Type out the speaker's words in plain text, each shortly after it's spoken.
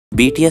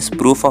BTS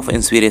proof of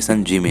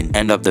inspiration Jimin.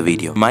 End of the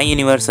video. My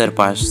Universe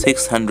surpassed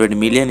 600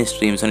 million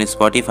streams on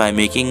Spotify,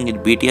 making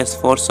it BTS'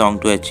 fourth song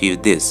to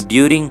achieve this.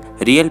 During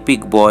Real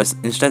Big Boss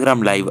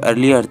Instagram live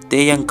earlier,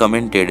 Taeyang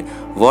commented,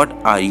 "What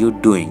are you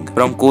doing?"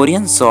 From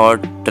Korean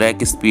short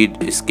track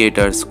speed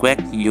skaters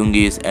Quack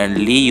Youngis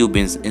and Lee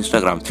Yubin's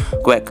Instagram.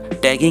 Quack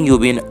tagging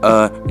Yubin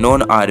a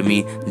known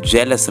army.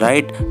 Jealous,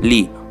 right?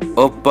 Lee,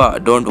 Oppa,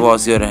 don't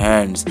wash your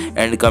hands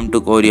and come to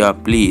Korea,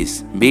 please.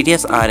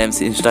 BTS RM's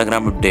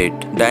Instagram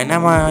update.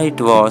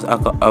 Dynamite was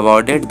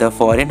awarded the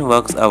Foreign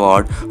Works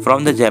Award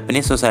from the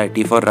Japanese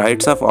Society for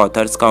Rights of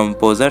Authors,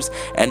 Composers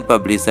and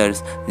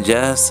Publishers,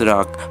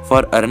 JASRAC,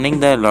 for earning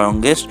the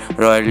longest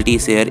royalty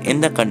share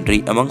in the country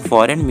among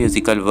foreign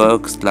musical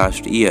works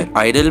last year.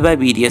 Idol by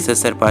BTS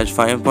has surpassed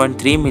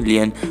 5.3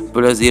 million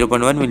plus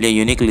 0.1 million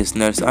unique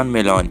listeners on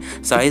Melon.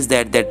 Size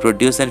that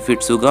producer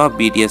Fitsuga of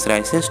BTS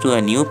rises to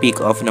a new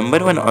peak of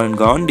 #1 on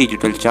Gaon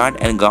digital chart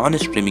and Gaon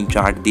streaming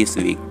chart this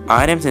week.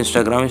 RM's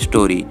Instagram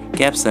story.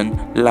 Caption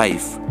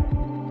Life.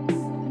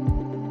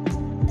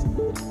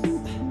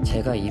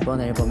 제가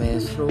이번 앨범에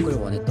수록을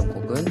원했던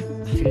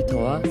곡은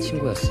필터와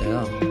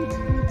친구였어요.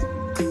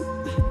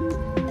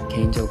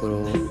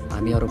 개인적으로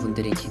아미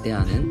여러분들이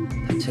기대하는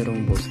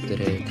다채로운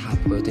모습들을 다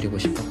보여드리고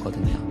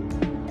싶었거든요.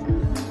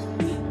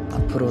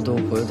 앞으로도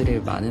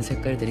보여드릴 많은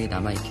색깔들이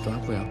남아있기도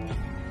하고요.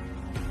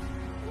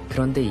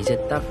 그런데 이제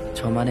딱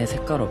저만의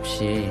색깔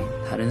없이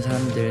다른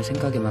사람들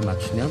생각에만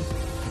맞추면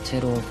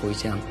다채로워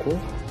보이지 않고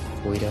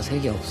오히려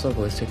색이 없어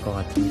보였을 것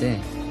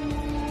같은데,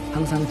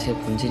 항상 제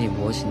본질이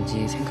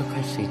무엇인지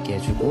생각할 수 있게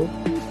해주고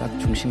딱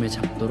중심을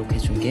잡도록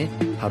해준 게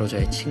바로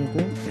저의 친구,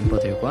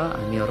 멤버들과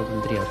아미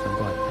여러분들이었던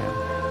것 같아요.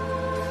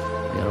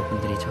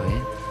 여러분들이 저의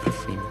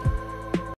프루프입니다.